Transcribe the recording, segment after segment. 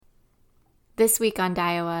This week on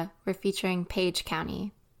DIEOWA, we're featuring Page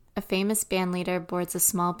County. A famous bandleader boards a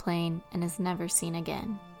small plane and is never seen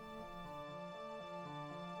again.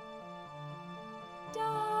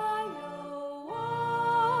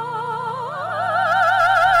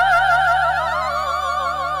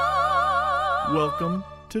 Welcome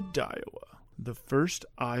to DIEOWA, the first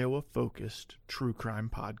Iowa-focused true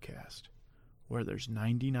crime podcast, where there's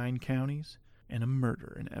 99 counties and a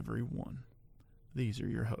murder in every one. These are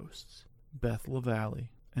your hosts, Beth LaValle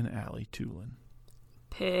and Allie Tulin.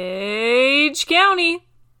 Page County.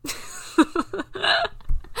 Thought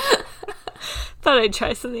I'd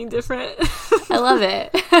try something different. I love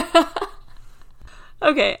it.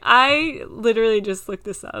 Okay, I literally just looked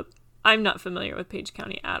this up. I'm not familiar with Page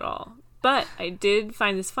County at all. But I did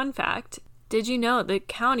find this fun fact. Did you know the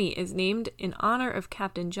county is named in honor of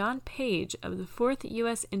Captain John Page of the 4th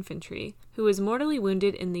U.S. Infantry, who was mortally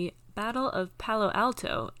wounded in the Battle of Palo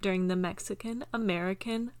Alto during the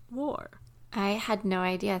Mexican-American War? I had no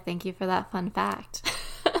idea. Thank you for that fun fact.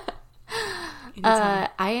 I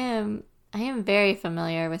am very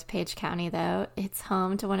familiar with Page County, though. It's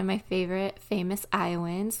home to one of my favorite famous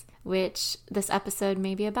Iowans, which this episode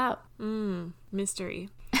may be about. Mystery.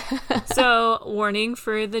 So, warning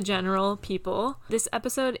for the general people, this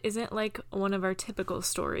episode isn't like one of our typical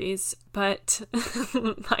stories, but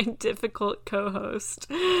my difficult co-host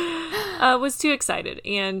was too excited,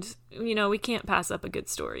 and, we can't pass up a good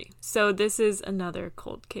story. So this is another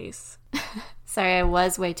cold case. Sorry, I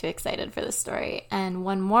was way too excited for this story. And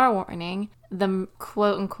one more warning, the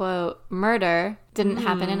quote-unquote murder didn't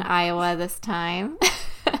happen in Iowa this time.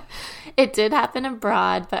 It did happen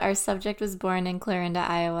abroad, but our subject was born in Clarinda,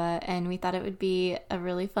 Iowa, and we thought it would be a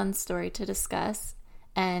really fun story to discuss,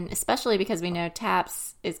 and especially because we know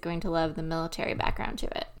Taps is going to love the military background to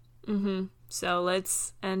it. So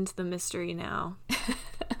let's end the mystery now.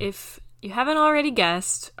 If you haven't already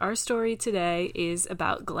guessed, our story today is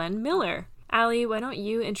about Glenn Miller. Allie, why don't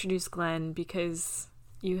you introduce Glenn, because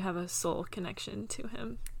you have a soul connection to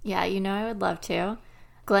him. Yeah, I would love to.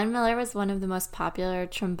 Glenn Miller was one of the most popular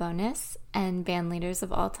trombonists and bandleaders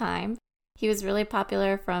of all time. He was really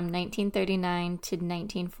popular from 1939 to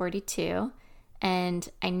 1942, and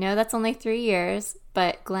I know that's only 3 years,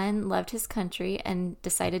 but Glenn loved his country and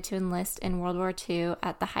decided to enlist in World War II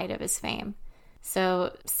at the height of his fame.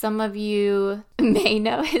 So some of you may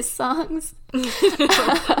know his songs. If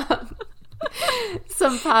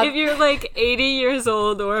you're like 80 years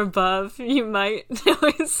old or above, you might know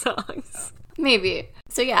his songs. Maybe.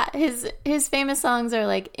 So yeah, his famous songs are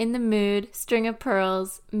like In the Mood, String of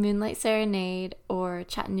Pearls, Moonlight Serenade, or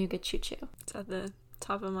Chattanooga Choo Choo. It's at the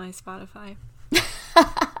top of my Spotify.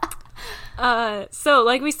 So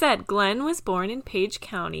like we said, Glenn was born in Page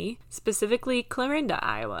County, specifically Clarinda,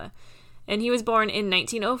 Iowa. And he was born in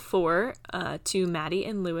 1904 to Maddie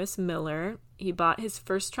and Lewis Miller. He bought his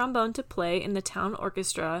first trombone to play in the town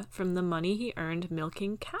orchestra from the money he earned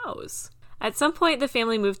milking cows. At some point, the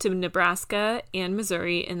family moved to Nebraska and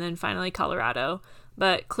Missouri, and then finally Colorado.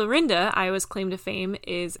 But Clarinda, Iowa's claim to fame,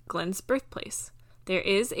 is Glenn's birthplace. There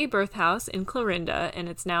is a birth house in Clarinda, and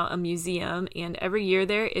it's now a museum, and every year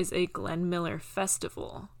there is a Glenn Miller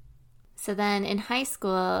Festival. So then in high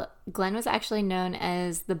school, Glenn was actually known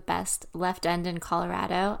as the best left end in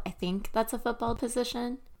Colorado. I think that's a football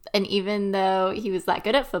position. And even though he was that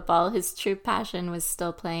good at football, his true passion was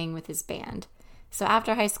still playing with his band. So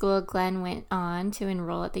after high school, Glenn went on to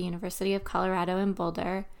enroll at the University of Colorado in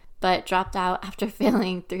Boulder, but dropped out after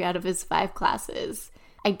failing 3 out of his 5 classes.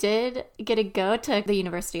 I did get to go to the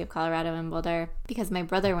University of Colorado in Boulder because my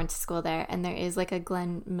brother went to school there, and there is like a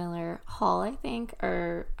Glenn Miller Hall, I think,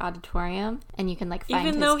 or auditorium, and you can like find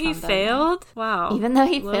Even though he failed? Wow. Even though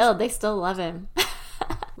he failed, they still love him.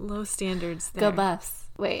 Low standards there. Go Buffs.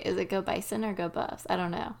 Wait, is it Go Bison or Go Buffs? I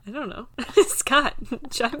don't know. Scott,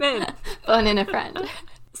 chime in. Phone in a friend.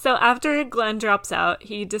 So after Glenn drops out,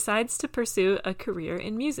 he decides to pursue a career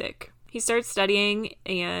in music. He starts studying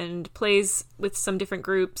and plays with some different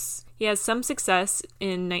groups. He has some success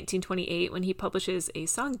in 1928 when he publishes a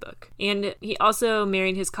songbook. And he also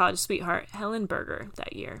married his college sweetheart, Helen Berger,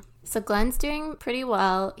 that year. So Glenn's doing pretty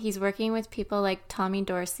well. He's working with people like Tommy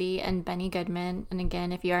Dorsey and Benny Goodman. And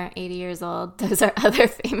again, if you aren't 80 years old, those are other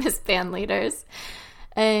famous band leaders.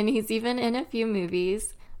 And he's even in a few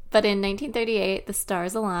movies. But in 1938, the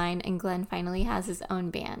stars align and Glenn finally has his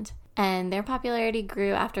own band. And their popularity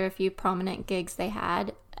grew after a few prominent gigs they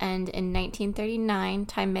had. And in 1939,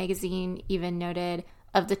 Time magazine even noted,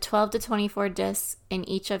 of the 12 to 24 discs in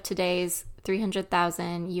each of today's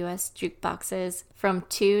 300,000 U.S. jukeboxes, from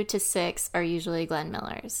 2 to 6 are usually Glenn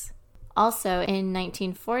Miller's. Also, in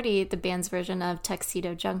 1940, the band's version of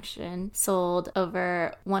Tuxedo Junction sold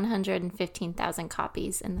over 115,000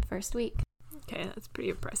 copies in the first week. Okay, that's pretty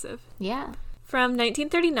impressive. Yeah. From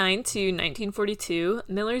 1939 to 1942,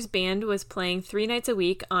 Miller's band was playing 3 nights a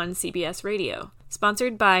week on CBS radio,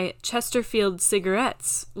 sponsored by Chesterfield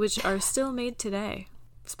cigarettes, which are still made today.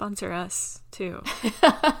 Sponsor us, too.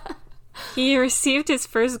 He received his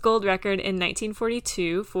first gold record in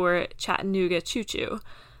 1942 for Chattanooga Choo Choo,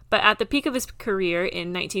 but at the peak of his career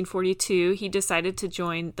in 1942, he decided to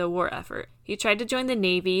join the war effort. He tried to join the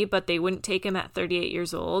Navy, but they wouldn't take him at 38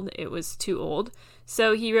 years old. It was too old.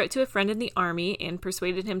 So he wrote to a friend in the Army and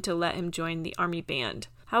persuaded him to let him join the Army band.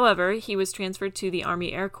 However, he was transferred to the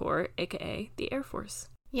Army Air Corps, aka the Air Force.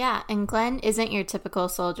 Yeah, and Glenn isn't your typical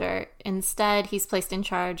soldier. Instead, he's placed in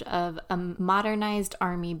charge of a modernized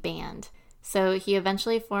Army band. So he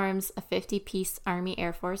eventually forms a 50-piece Army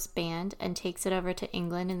Air Force band and takes it over to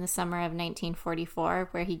England in the summer of 1944,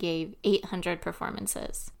 where he gave 800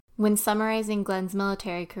 performances. When summarizing Glenn's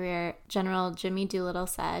military career, General Jimmy Doolittle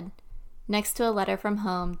said, "Next to a letter from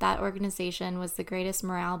home, that organization was the greatest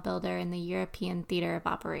morale builder in the European theater of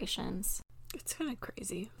operations." It's kind of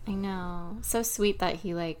crazy. I know. So sweet that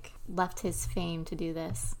he, left his fame to do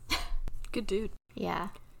this. Good dude. Yeah.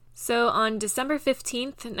 So on December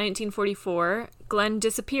 15th, 1944, Glenn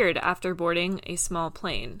disappeared after boarding a small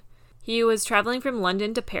plane. He was traveling from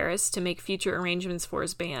London to Paris to make future arrangements for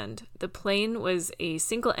his band. The plane was a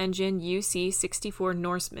single-engine UC-64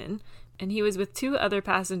 Norseman, and he was with 2 other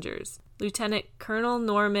passengers, Lieutenant Colonel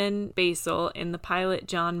Norman Basel and the pilot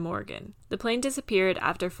John Morgan. The plane disappeared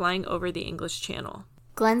after flying over the English Channel.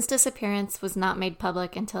 Glenn's disappearance was not made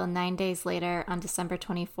public until 9 days later on December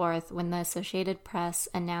 24th, when the Associated Press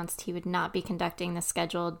announced he would not be conducting the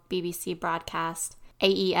scheduled BBC broadcast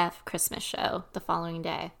AEF Christmas show the following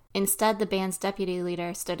day. Instead, the band's deputy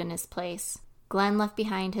leader stood in his place. Glenn left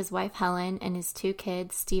behind his wife Helen and his 2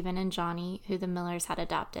 kids, Stephen and Johnny, who the Millers had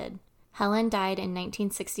adopted. Helen died in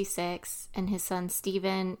 1966 and his son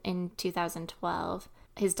Stephen in 2012.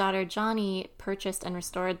 His daughter Johnny purchased and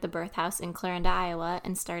restored the birth house in Clarinda, Iowa,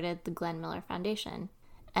 and started the Glenn Miller Foundation.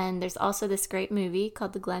 And there's also this great movie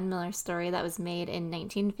called The Glenn Miller Story that was made in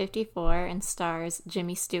 1954 and stars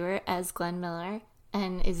Jimmy Stewart as Glenn Miller,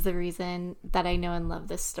 and is the reason that I know and love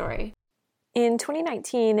this story. In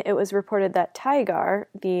 2019, it was reported that TIGAR,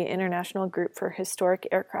 the International Group for Historic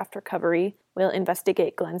Aircraft Recovery, will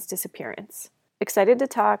investigate Glenn's disappearance. Excited to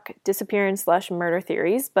talk disappearance/murder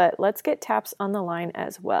theories, but let's get Taps on the line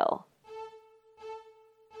as well.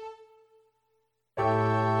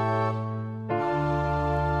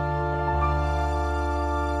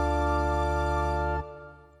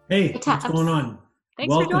 Hey, what's going on?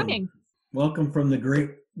 Thanks for joining. Welcome from the Great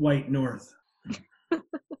White North.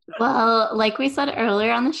 Well, like we said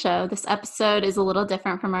earlier on the show, this episode is a little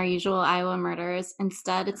different from our usual Iowa murders.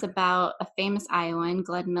 Instead, it's about a famous Iowan,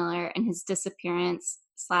 Glenn Miller, and his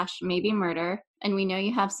disappearance/maybe murder. And we know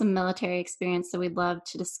you have some military experience, so we'd love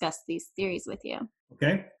to discuss these theories with you.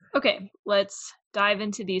 Okay, let's dive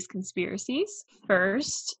into these conspiracies.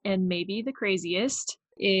 First, and maybe the craziest,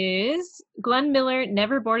 is Glenn Miller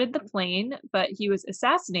never boarded the plane, but he was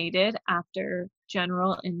assassinated after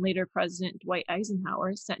General and later President Dwight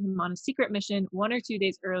Eisenhower sent him on a secret mission 1 or 2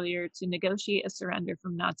 days earlier to negotiate a surrender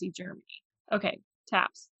from Nazi Germany. Okay,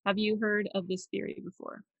 Taps, have you heard of this theory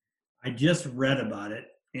before? I just read about it,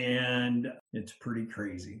 and it's pretty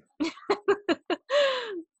crazy.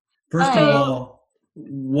 First of all,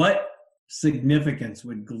 what significance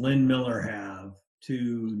would Glenn Miller have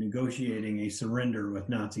to negotiating a surrender with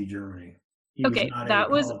Nazi Germany?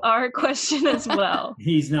 That was our question as well.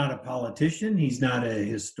 He's not a politician. He's not a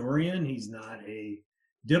historian. He's not a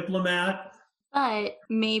diplomat. But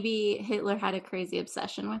maybe Hitler had a crazy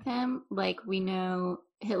obsession with him. Like, we know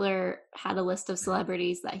Hitler had a list of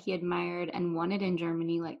celebrities that he admired and wanted in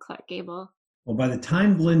Germany, like Clark Gable. Well, by the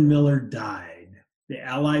time Glenn Miller died, the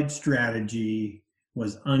Allied strategy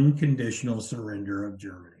was unconditional surrender of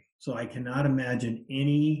Germany. So I cannot imagine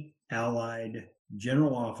any Allied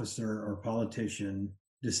general officer or politician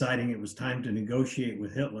deciding it was time to negotiate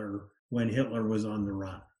with Hitler when Hitler was on the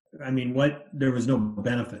run. I mean, there was no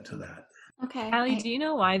benefit to that. Okay. Allie, do you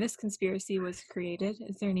know why this conspiracy was created?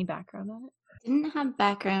 Is there any background on it? Didn't have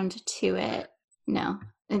background to it. No,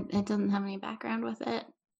 it doesn't have any background with it.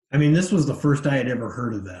 I mean, this was the first I had ever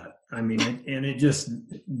heard of that. I mean, and it just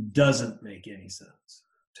doesn't make any sense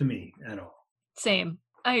to me at all. Same.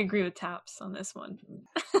 I agree with Taps on this one.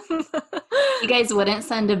 You guys wouldn't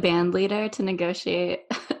send a band leader to negotiate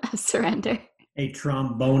a surrender? A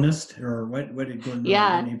trombonist, or what did Glenn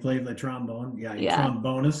Miller, he played the trombone? Yeah,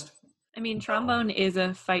 trombonist. I mean, trombone is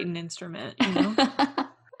a fighting instrument, you know?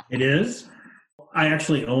 It is. I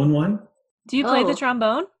actually own one. Do you play the Oh.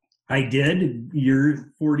 trombone? I did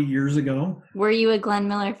 40 years ago. Were you a Glenn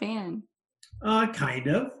Miller fan? Kind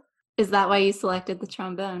of. Is that why you selected the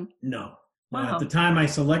trombone? No. Wow. At the time I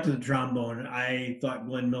selected the trombone, I thought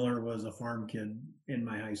Glenn Miller was a farm kid in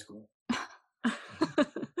my high school.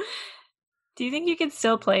 Do you think you could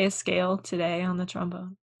still play a scale today on the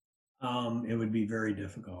trombone? It would be very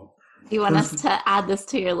difficult. Do you want us to add this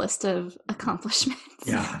to your list of accomplishments?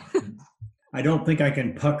 Yeah. I don't think I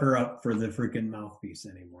can pucker up for the freaking mouthpiece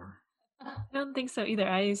anymore. I don't think so either.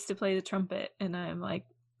 I used to play the trumpet, and I'm like,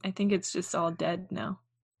 I think it's just all dead now.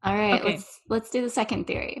 All right, Okay. let's do the second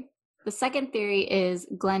theory. The second theory is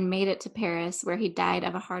Glenn made it to Paris, where he died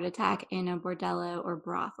of a heart attack in a bordello or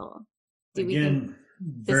brothel. Do we think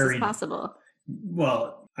this is possible?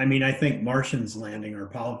 Well, I mean, I think Martians landing are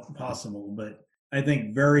possible, but I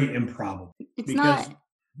think very improbable. It's not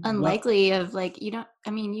unlikely of like, you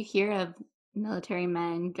hear of military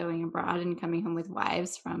men going abroad and coming home with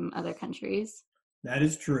wives from other countries. That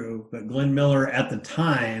is true, but Glenn Miller at the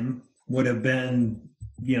time would have been,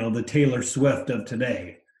 the Taylor Swift of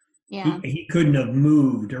today. Yeah. He couldn't have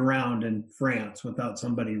moved around in France without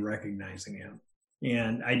somebody recognizing him.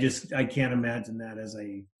 And I can't imagine that as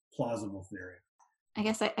a plausible theory. I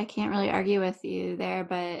guess I can't really argue with you there,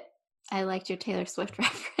 but I liked your Taylor Swift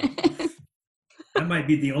reference. That might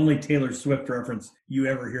be the only Taylor Swift reference you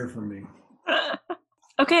ever hear from me.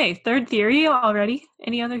 Okay, third theory already.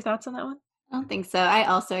 Any other thoughts on that one? I don't think so. I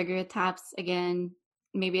also agree with Taps. Again,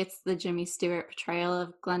 maybe it's the Jimmy Stewart portrayal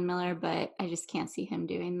of Glenn Miller, but I just can't see him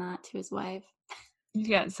doing that to his wife. You've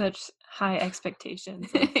got such high expectations.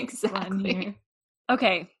 Exactly. Here.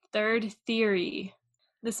 Okay, third theory.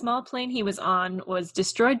 The small plane he was on was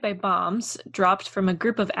destroyed by bombs dropped from a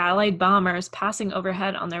group of Allied bombers passing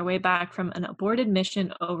overhead on their way back from an aborted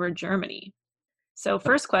mission over Germany. So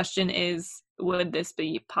first question is, would this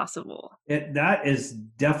be possible? That is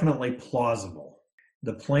definitely plausible.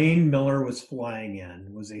 The plane Miller was flying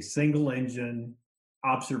in was a single-engine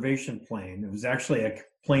observation plane. It was actually a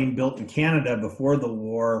plane built in Canada before the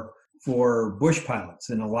war for bush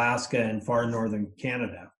pilots in Alaska and far northern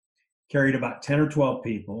Canada. Carried about 10 or 12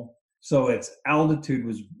 people. So its altitude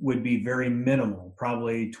would be very minimal,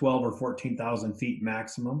 probably 12 or 14,000 feet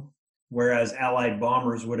maximum, whereas Allied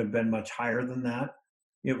bombers would have been much higher than that.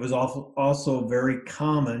 It was also very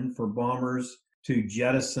common for bombers to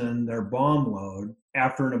jettison their bomb load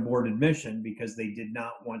after an aborted mission because they did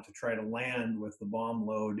not want to try to land with the bomb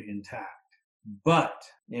load intact. But,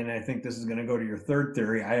 and I think this is going to go to your third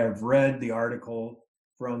theory, I have read the article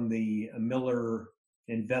from the Miller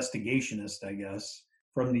investigationist, I guess,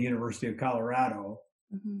 from the University of Colorado.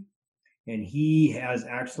 Mm-hmm. And he has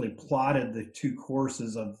actually plotted the two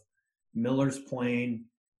courses of Miller's plane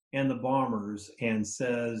and the bombers and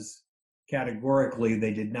says categorically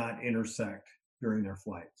they did not intersect during their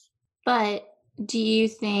flights. But do you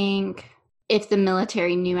think if the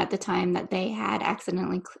military knew at the time that they had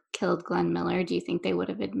accidentally killed Glenn Miller, do you think they would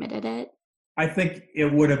have admitted it? I think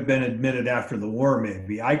it would have been admitted after the war,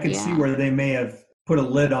 maybe. I could see where they may have put a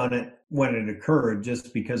lid on it when it occurred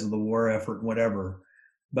just because of the war effort and whatever.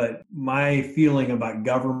 But my feeling about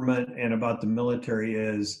government and about the military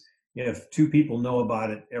is if two people know about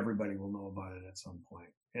it, everybody will know about it at some point.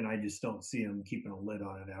 And I just don't see them keeping a lid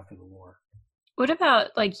on it after the war. What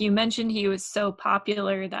about, like you mentioned, he was so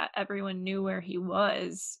popular that everyone knew where he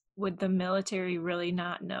was. Would the military really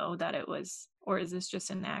not know that it was, or is this just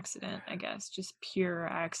an accident, I guess, just pure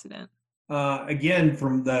accident? Again,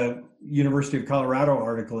 from the University of Colorado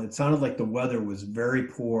article, it sounded like the weather was very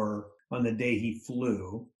poor on the day he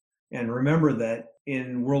flew. And remember that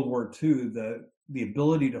in World War II, the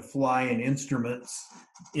ability to fly in instruments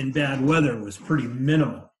in bad weather was pretty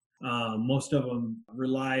minimal. Most of them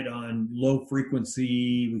relied on low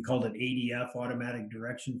frequency, we called it ADF, automatic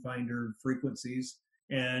direction finder frequencies,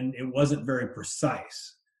 and it wasn't very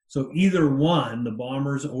precise. So either one, the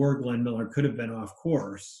bombers or Glenn Miller, could have been off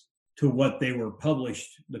course to what they were published,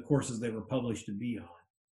 the courses they were published to be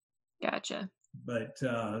on. Gotcha. But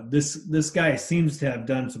this guy seems to have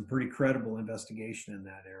done some pretty credible investigation in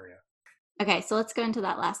that area. Okay, so let's go into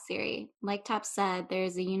that last theory. Like Top said,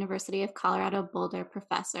 there's a University of Colorado Boulder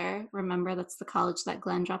professor. Remember, that's the college that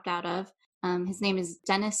Glenn dropped out of. His name is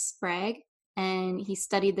Dennis Sprague, and he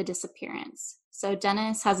studied the disappearance. So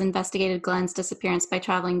Dennis has investigated Glenn's disappearance by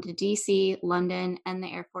traveling to DC, London, and the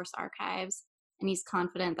Air Force archives, and he's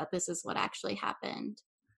confident that this is what actually happened.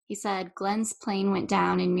 He said Glenn's plane went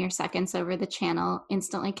down in mere seconds over the channel,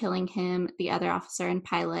 instantly killing him, the other officer and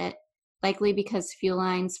pilot, likely because fuel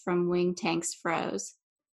lines from wing tanks froze.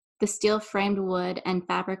 the steel-framed wood and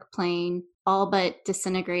fabric plane all but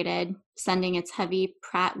disintegrated, sending its heavy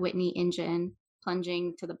Pratt Whitney engine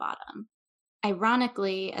plunging to the bottom.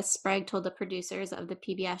 Ironically, as Sprague told the producers of the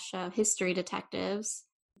PBS show History Detectives,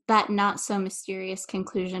 that not-so-mysterious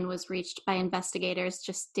conclusion was reached by investigators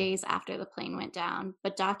just days after the plane went down,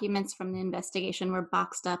 but documents from the investigation were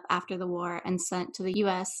boxed up after the war and sent to the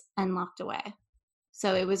U.S. and locked away.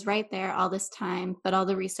 So it was right there all this time, but all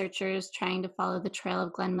the researchers trying to follow the trail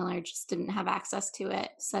of Glenn Miller just didn't have access to it,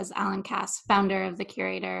 says Alan Cass, founder of the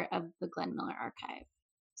curator of the Glenn Miller Archive.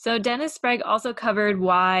 So Dennis Sprague also covered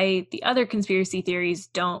why the other conspiracy theories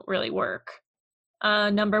don't really work.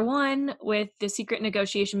 Number one, with the secret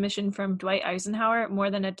negotiation mission from Dwight Eisenhower, more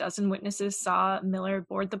than a dozen witnesses saw Miller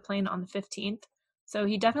board the plane on the 15th. So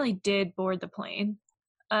he definitely did board the plane.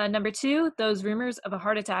 Number two, those rumors of a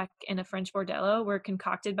heart attack in a French bordello were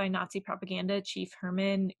concocted by Nazi propaganda chief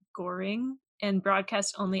Hermann Göring and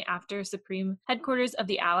broadcast only after Supreme Headquarters of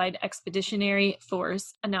the Allied Expeditionary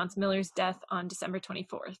Force announced Miller's death on December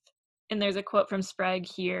 24th. And there's a quote from Sprague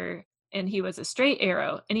here, and he was a straight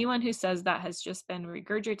arrow. Anyone who says that has just been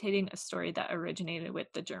regurgitating a story that originated with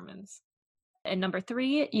the Germans. And number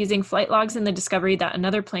three, using flight logs in the discovery that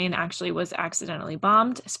another plane actually was accidentally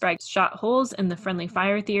bombed, Sprague shot holes in the friendly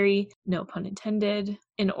fire theory, no pun intended,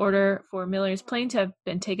 in order for Miller's plane to have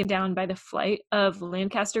been taken down by the flight of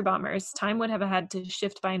Lancaster bombers. Time would have had to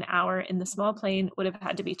shift by an hour, and the small plane would have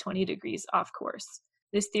had to be 20 degrees off course.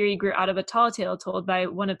 This theory grew out of a tall tale told by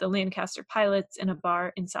one of the Lancaster pilots in a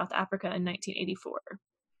bar in South Africa in 1984.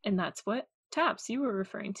 And that's what, Taps, you were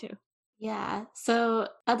referring to. Yeah. So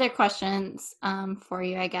other questions for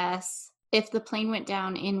you, I guess. If the plane went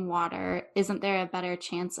down in water, isn't there a better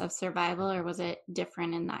chance of survival, or was it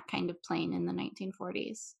different in that kind of plane in the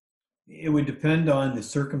 1940s? It would depend on the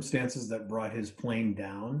circumstances that brought his plane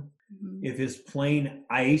down. Mm-hmm. If his plane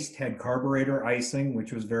had carburetor icing,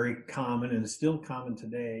 which was very common and is still common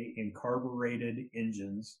today in carbureted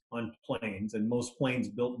engines on planes, and most planes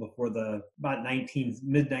built before the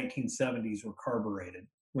mid-1970s were carbureted.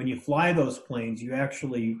 When you fly those planes, you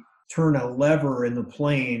actually turn a lever in the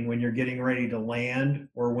plane when you're getting ready to land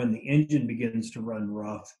or when the engine begins to run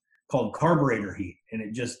rough, called carburetor heat. And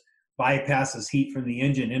it just bypasses heat from the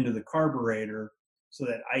engine into the carburetor so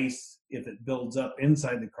that ice, if it builds up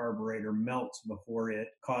inside the carburetor, melts before it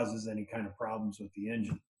causes any kind of problems with the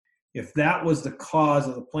engine. If that was the cause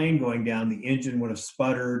of the plane going down, the engine would have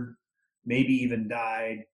sputtered, maybe even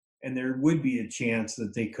died, and there would be a chance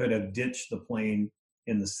that they could have ditched the plane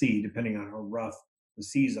in the sea, depending on how rough the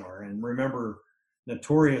seas are. And remember,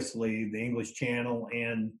 notoriously, the English Channel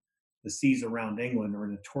and the seas around England are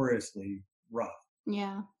notoriously rough.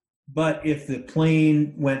 Yeah. But if the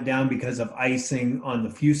plane went down because of icing on the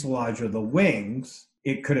fuselage or the wings,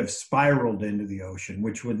 it could have spiraled into the ocean,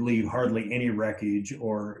 which would leave hardly any wreckage,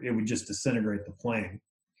 or it would just disintegrate the plane.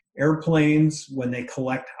 Airplanes, when they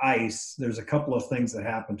collect ice, there's a couple of things that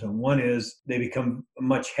happen to them. One is they become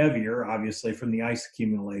much heavier, obviously, from the ice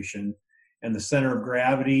accumulation, and the center of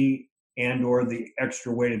gravity and or the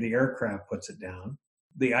extra weight of the aircraft puts it down.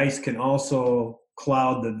 The ice can also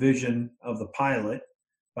cloud the vision of the pilot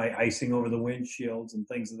by icing over the windshields and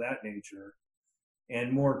things of that nature.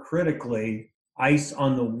 And more critically, ice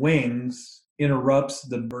on the wings interrupts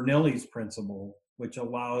the Bernoulli's principle, which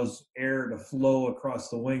allows air to flow across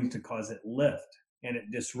the wing to cause it lift. And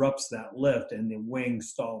it disrupts that lift and the wing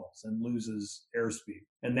stalls and loses airspeed.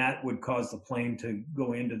 And that would cause the plane to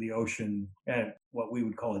go into the ocean at what we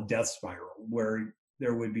would call a death spiral, where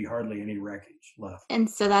there would be hardly any wreckage left. And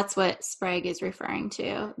so that's what Sprague is referring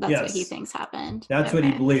to. That's yes. What he thinks happened. That's what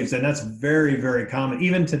he believes. And that's very, very common.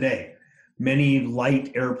 Even today, many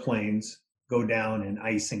light airplanes go down in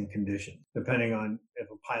icing conditions, depending on if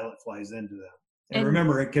a pilot flies into them. And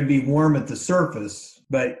remember, it can be warm at the surface,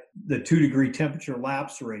 but the 2-degree temperature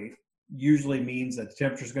lapse rate usually means that the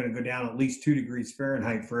temperature is going to go down at least 2 degrees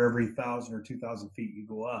Fahrenheit for every 1,000 or 2,000 feet you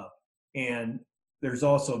go up. And there's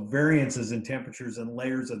also variances in temperatures and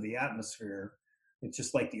layers of the atmosphere. It's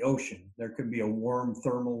just like the ocean. There could be a warm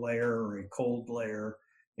thermal layer or a cold layer.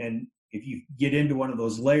 And if you get into one of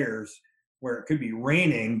those layers where it could be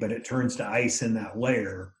raining, but it turns to ice in that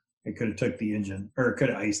layer, it could have took the engine, or it could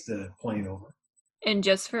have iced the plane over. And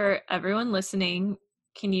just for everyone listening,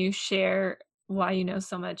 can you share why you know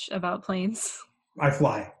so much about planes? I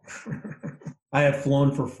fly. I have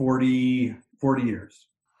flown for 40 years.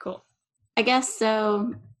 Cool. I guess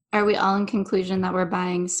so. Are we all in conclusion that we're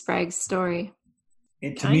buying Sprague's story?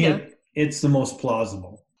 To me, it's the most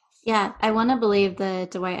plausible. Yeah, I want to believe the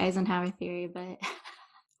Dwight Eisenhower theory, but...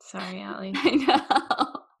 Sorry, Allie. I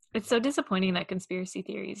know. It's so disappointing that conspiracy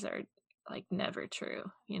theories are like never true.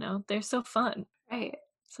 They're so fun. Right.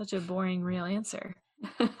 Such a boring real answer.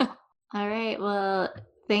 All right. Well,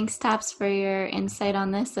 thanks, Taps, for your insight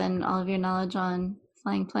on this and all of your knowledge on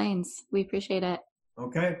flying planes. We appreciate it.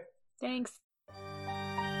 Okay. Thanks.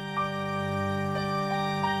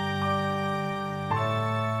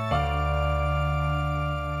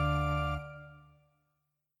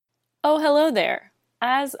 Oh, hello there.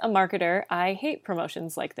 As a marketer, I hate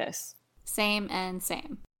promotions like this. Same and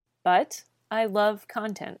same. But I love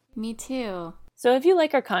content. Me too. So if you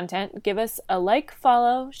like our content, give us a like,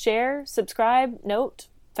 follow, share, subscribe, note,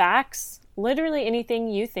 fax, literally anything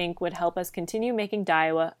you think would help us continue making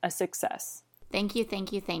DIEOWA a success. Thank you,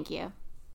 thank you, thank you.